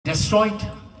destroyed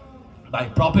by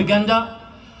propaganda.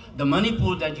 The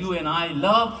Manipur that you and I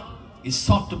love is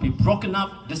sought to be broken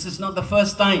up. This is not the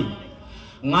first time.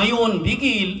 Ngayon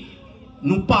bigil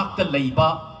nupak ta leiba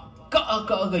ka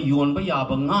yon ba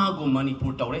yaba nga go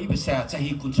Manipur tawra ibisa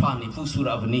chahi kunchani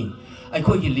fusura avani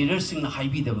aikoi leaders sing na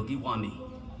haibi dabagi wani.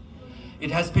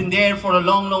 It has been there for a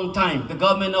long time. The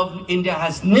government of India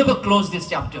has never closed this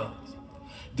chapter.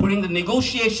 During the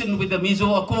negotiation with the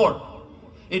Mizo Accord,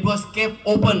 it was kept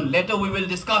open. Later we will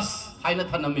discuss.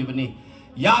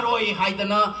 Yaroi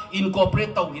haidana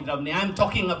incorporate tawgidravni. I am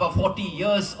talking about 40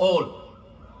 years old.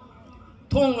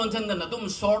 Thong lonjandana dum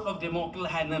sort of democracy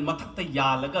hana mathakta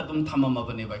yalaga dum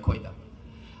thamamabane bai khoida.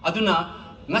 Aduna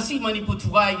ngasi Manipur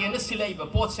thugai ge na silai ba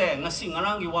pot se ngasi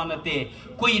ngarang iwana te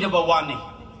kuidaba wani.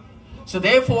 So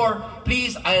therefore,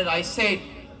 please, as I said,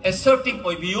 assertive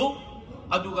oibiu,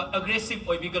 aduga aggressive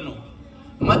oibigano.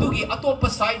 Madugi atopa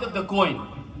side of the coin.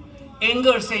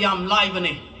 Anger se yam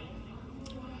laibane.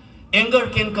 Anger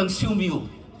can consume you.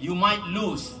 You might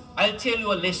lose. I'll tell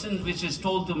you a lesson which is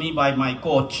told to me by my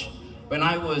coach when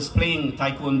I was playing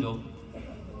taekwondo.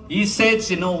 He says,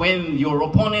 you know, when your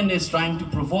opponent is trying to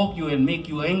provoke you and make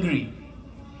you angry,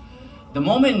 the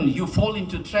moment you fall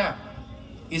into trap,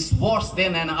 is worse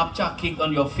than an upchuck kick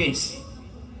on your face.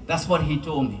 That's what he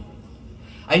told me.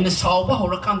 I sauba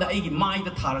horakanda aigi mai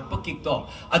the tarakpa kick to.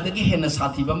 Adagi hena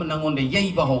satiba manangonde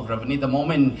yaiba hogravani the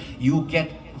moment you get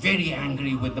very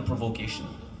angry with the provocation.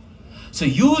 So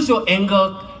use your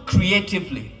anger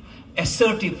creatively,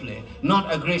 assertively,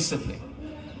 not aggressively.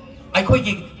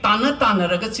 Aikoi tana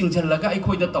raga chingjallaga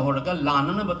aikoi da tahoraga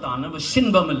lana ba tana ba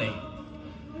shinba malay.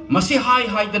 Masi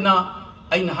hai dana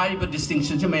I have a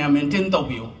distinction to maintain.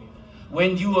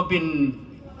 When you have been,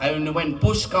 when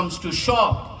push comes to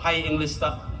shove, high English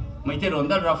stuff, Meitei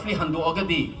roughly hando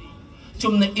agadi.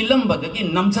 Chumna ilamba dagi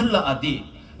namjalla adi.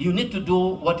 You need to do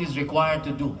what is required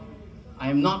to do. I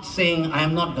am not saying I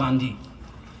am not Gandhi.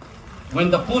 When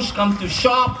the push comes to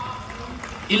shove,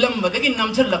 ilamba dagi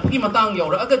namjalla pagi matang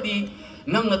yaura agadi.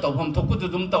 Namna tawham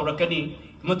tokutudum tawrakani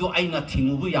madu aina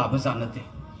thimubu yabazanate.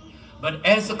 But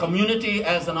as a community,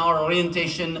 as in our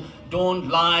orientation, don't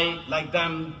lie like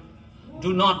them.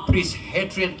 Do not preach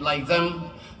hatred like them.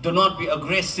 Do not be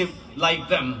aggressive like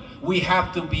them. We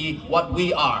have to be what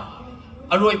we are.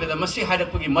 When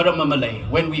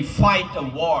we fight a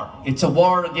war, it's a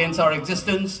war against our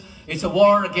existence. It's a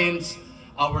war against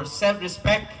our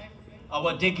self-respect,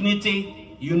 our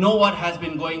dignity. You know what has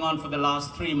been going on for the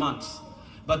last 3 months.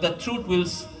 But the truth will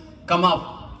come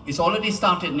up. It's already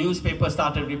started. Newspapers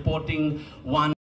started reporting one